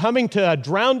lifeguard coming to a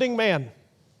drowning man.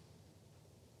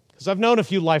 Because I've known a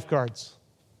few lifeguards,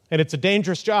 and it's a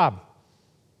dangerous job.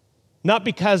 Not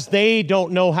because they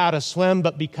don't know how to swim,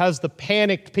 but because the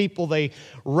panicked people they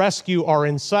rescue are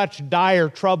in such dire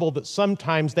trouble that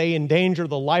sometimes they endanger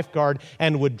the lifeguard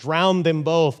and would drown them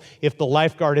both if the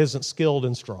lifeguard isn't skilled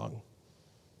and strong.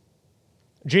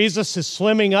 Jesus is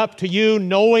swimming up to you,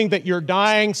 knowing that you're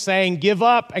dying, saying, "Give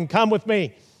up and come with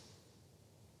me.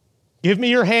 Give me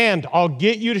your hand. I'll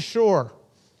get you to shore."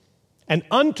 And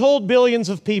untold billions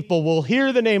of people will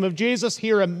hear the name of Jesus,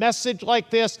 hear a message like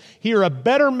this, hear a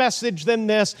better message than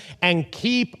this, and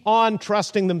keep on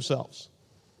trusting themselves.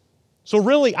 So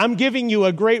really, I'm giving you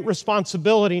a great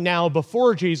responsibility now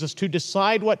before Jesus to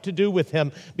decide what to do with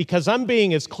Him, because I'm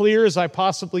being as clear as I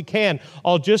possibly can.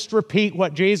 I'll just repeat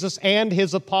what Jesus and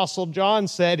His apostle John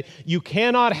said: you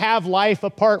cannot have life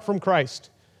apart from Christ.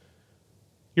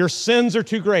 Your sins are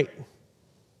too great.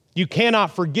 You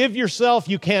cannot forgive yourself.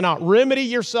 You cannot remedy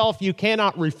yourself. You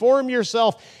cannot reform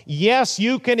yourself. Yes,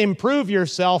 you can improve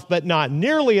yourself, but not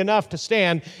nearly enough to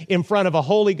stand in front of a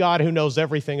holy God who knows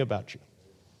everything about you.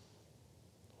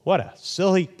 What a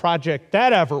silly project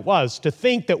that ever was, to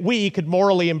think that we could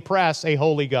morally impress a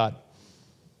holy God.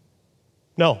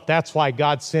 No, that's why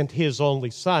God sent His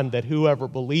only Son, that whoever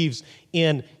believes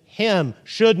in Him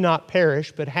should not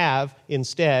perish, but have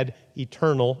instead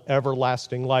eternal,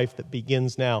 everlasting life that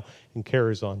begins now and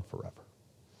carries on forever.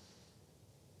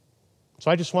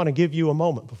 So I just want to give you a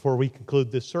moment before we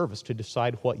conclude this service to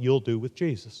decide what you'll do with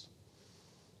Jesus.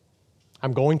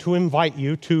 I'm going to invite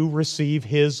you to receive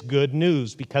His good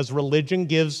news, because religion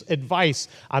gives advice.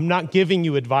 I'm not giving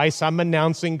you advice, I'm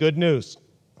announcing good news.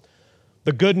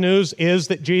 The good news is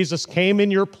that Jesus came in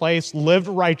your place, lived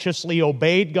righteously,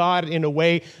 obeyed God in a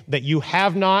way that you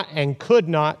have not and could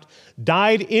not,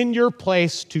 died in your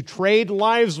place to trade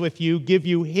lives with you, give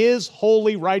you His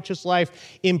holy, righteous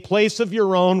life in place of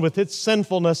your own with its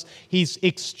sinfulness. He's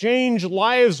exchanged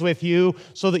lives with you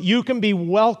so that you can be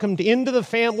welcomed into the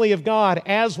family of God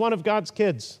as one of God's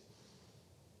kids,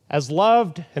 as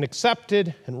loved and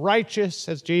accepted and righteous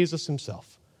as Jesus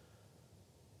Himself.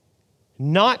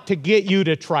 Not to get you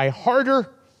to try harder,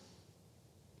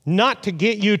 not to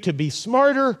get you to be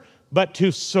smarter, but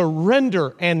to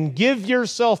surrender and give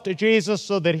yourself to Jesus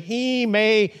so that He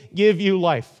may give you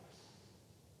life.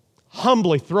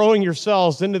 Humbly throwing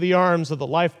yourselves into the arms of the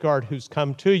lifeguard who's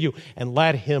come to you, and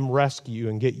let Him rescue you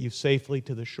and get you safely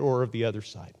to the shore of the other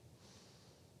side.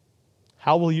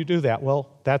 How will you do that? Well,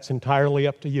 that's entirely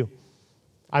up to you.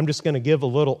 I'm just going to give a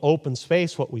little open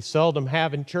space, what we seldom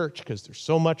have in church because there's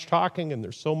so much talking and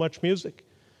there's so much music.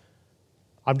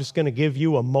 I'm just going to give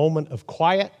you a moment of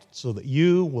quiet so that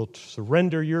you will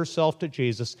surrender yourself to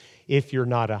Jesus if you're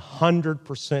not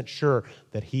 100% sure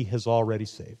that He has already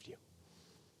saved you.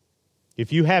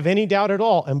 If you have any doubt at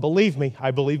all, and believe me,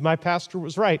 I believe my pastor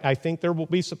was right, I think there will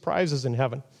be surprises in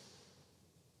heaven.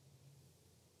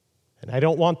 And I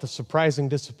don't want the surprising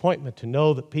disappointment to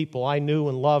know that people I knew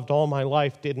and loved all my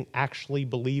life didn't actually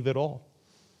believe at all,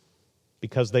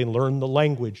 because they learned the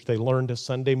language, they learned a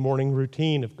Sunday morning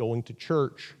routine of going to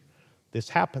church. This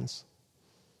happens.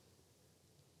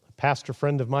 A pastor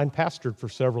friend of mine pastored for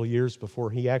several years before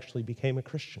he actually became a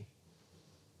Christian.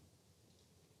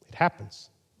 It happens.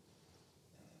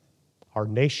 Our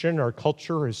nation, our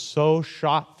culture is so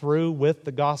shot through with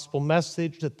the gospel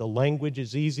message that the language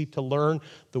is easy to learn,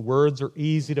 the words are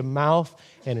easy to mouth,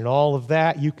 and in all of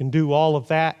that, you can do all of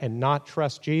that and not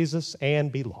trust Jesus and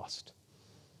be lost.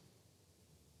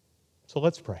 So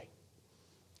let's pray.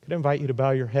 Could I invite you to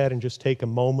bow your head and just take a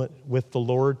moment with the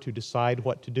Lord to decide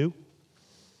what to do?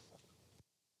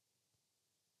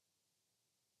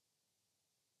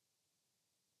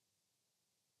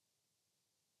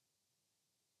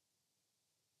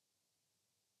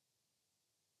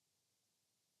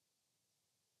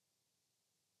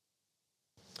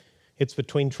 It's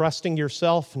between trusting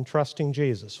yourself and trusting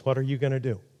Jesus. What are you going to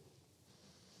do?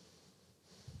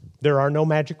 There are no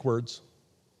magic words.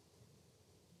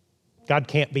 God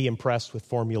can't be impressed with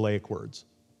formulaic words.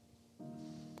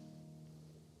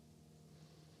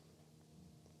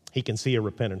 He can see a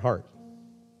repentant heart.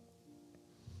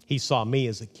 He saw me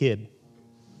as a kid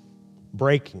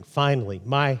breaking, finally,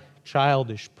 my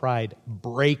childish pride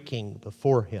breaking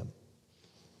before Him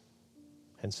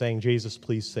and saying, Jesus,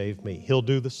 please save me. He'll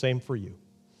do the same for you.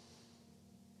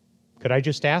 Could I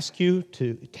just ask you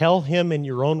to tell Him in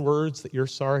your own words that you're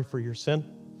sorry for your sin?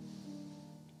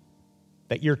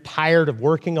 That you're tired of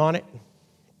working on it?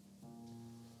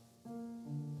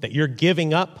 That you're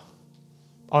giving up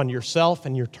on yourself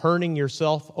and you're turning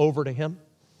yourself over to Him?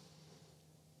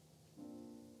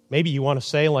 Maybe you want to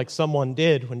say, like someone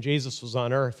did when Jesus was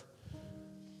on earth,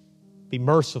 be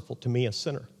merciful to me, a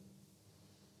sinner.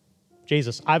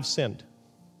 Jesus, I've sinned.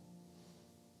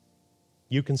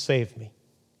 You can save me.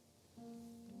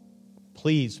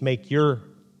 Please make your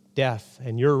death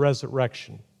and your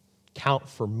resurrection count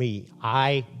for me.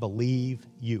 I believe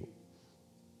you.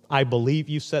 I believe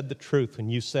you said the truth when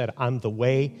you said, I'm the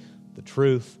way, the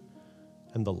truth,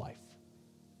 and the life.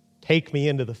 Take me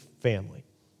into the family.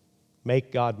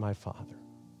 Make God my Father.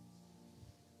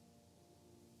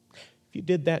 If you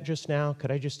did that just now,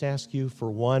 could I just ask you for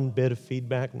one bit of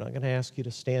feedback? I'm not going to ask you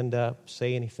to stand up,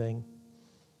 say anything.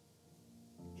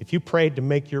 If you prayed to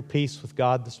make your peace with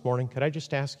God this morning, could I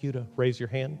just ask you to raise your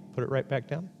hand, put it right back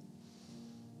down?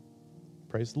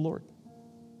 Praise the Lord.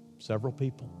 Several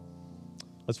people.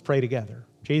 Let's pray together.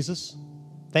 Jesus,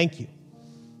 thank you.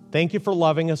 Thank you for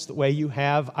loving us the way you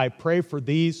have. I pray for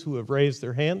these who have raised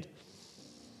their hand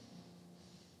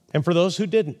and for those who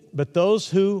didn't, but those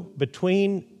who,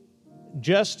 between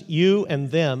just you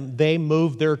and them, they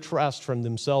moved their trust from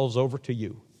themselves over to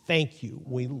you. Thank you.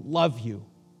 We love you.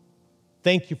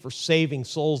 Thank you for saving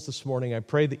souls this morning. I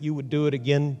pray that you would do it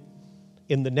again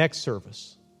in the next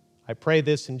service. I pray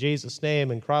this in Jesus'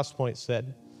 name, and Crosspoint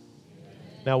said, Amen.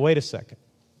 Now wait a second.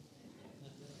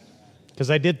 because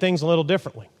I did things a little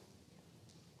differently.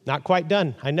 Not quite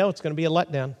done. I know it's going to be a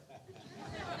letdown.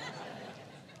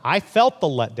 I felt the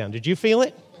letdown. Did you feel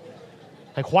it?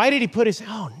 Like, why did he put his,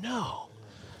 oh no.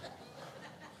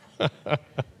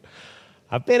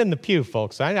 I've been in the pew,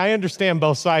 folks. I understand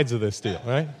both sides of this deal,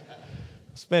 right?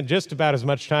 I spent just about as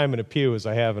much time in a pew as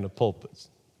I have in a pulpit.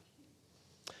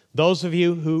 Those of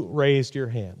you who raised your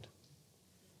hand,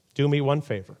 do me one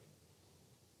favor.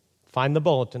 Find the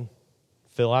bulletin,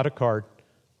 fill out a card,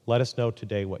 let us know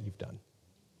today what you've done.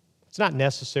 It's not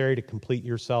necessary to complete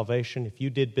your salvation. If you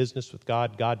did business with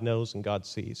God, God knows and God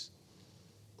sees.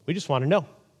 We just want to know.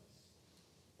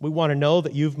 We want to know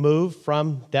that you've moved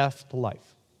from death to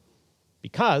life.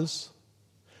 Because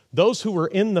those who are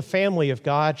in the family of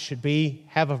God should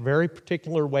have a very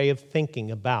particular way of thinking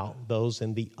about those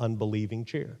in the unbelieving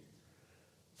chair.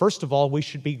 First of all, we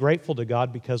should be grateful to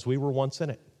God because we were once in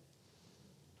it.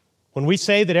 When we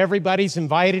say that everybody's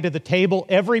invited to the table,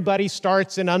 everybody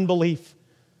starts in unbelief.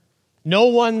 No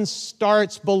one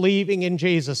starts believing in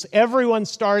Jesus. Everyone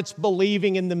starts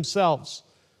believing in themselves.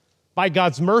 By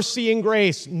God's mercy and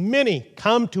grace, many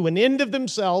come to an end of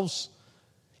themselves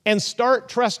and start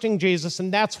trusting Jesus,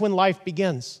 and that's when life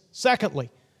begins. Secondly,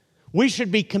 we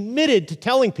should be committed to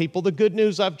telling people the good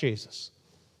news of Jesus.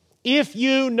 If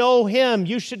you know Him,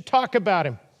 you should talk about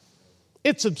Him.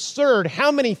 It's absurd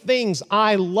how many things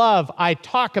I love I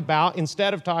talk about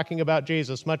instead of talking about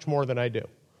Jesus much more than I do.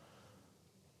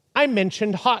 I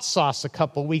mentioned hot sauce a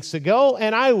couple weeks ago,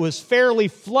 and I was fairly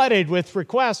flooded with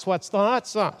requests. What's the hot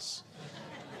sauce?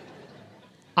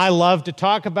 I love to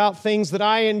talk about things that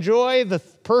I enjoy. The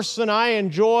person I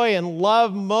enjoy and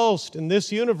love most in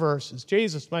this universe is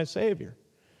Jesus, my Savior.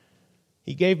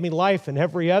 He gave me life and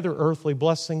every other earthly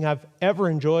blessing I've ever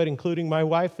enjoyed, including my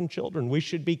wife and children. We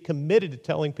should be committed to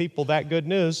telling people that good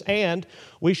news, and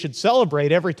we should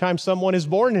celebrate every time someone is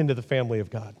born into the family of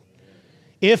God.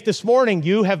 If this morning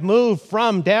you have moved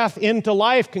from death into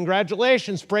life,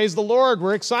 congratulations, praise the Lord,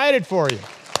 we're excited for you.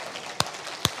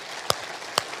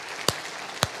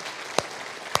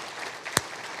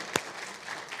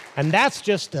 And that's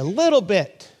just a little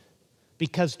bit,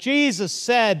 because Jesus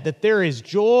said that there is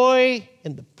joy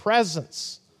in the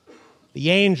presence of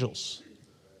the angels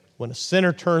when a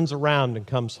sinner turns around and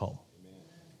comes home.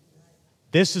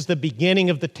 This is the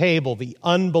beginning of the table, the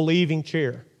unbelieving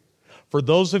chair. For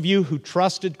those of you who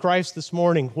trusted Christ this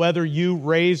morning, whether you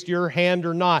raised your hand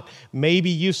or not, maybe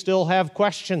you still have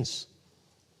questions.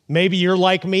 Maybe you're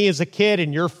like me as a kid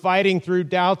and you're fighting through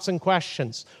doubts and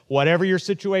questions. Whatever your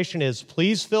situation is,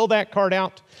 please fill that card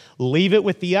out. Leave it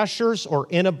with the ushers or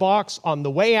in a box on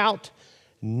the way out.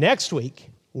 Next week,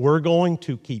 we're going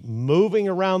to keep moving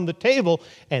around the table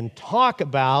and talk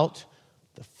about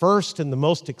the first and the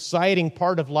most exciting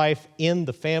part of life in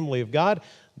the family of God,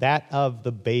 that of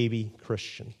the baby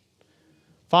Christian.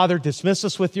 Father, dismiss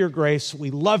us with your grace.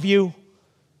 We love you.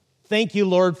 Thank you,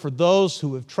 Lord, for those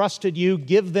who have trusted you.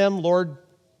 Give them, Lord,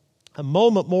 a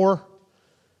moment more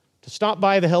to stop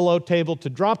by the hello table, to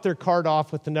drop their card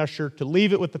off with the usher, to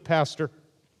leave it with the pastor,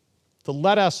 to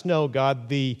let us know, God,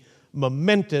 the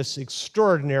momentous,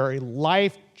 extraordinary,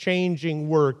 life-changing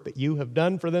work that you have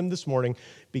done for them this morning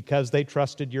because they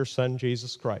trusted your Son,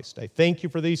 Jesus Christ. I thank you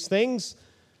for these things,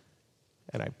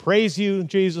 and I praise you,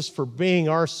 Jesus, for being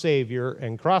our Savior.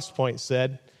 And Crosspoint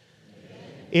said,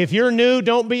 if you're new,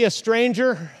 don't be a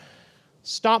stranger.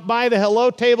 Stop by the hello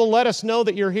table. Let us know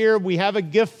that you're here. We have a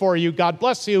gift for you. God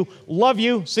bless you. Love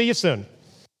you. See you soon.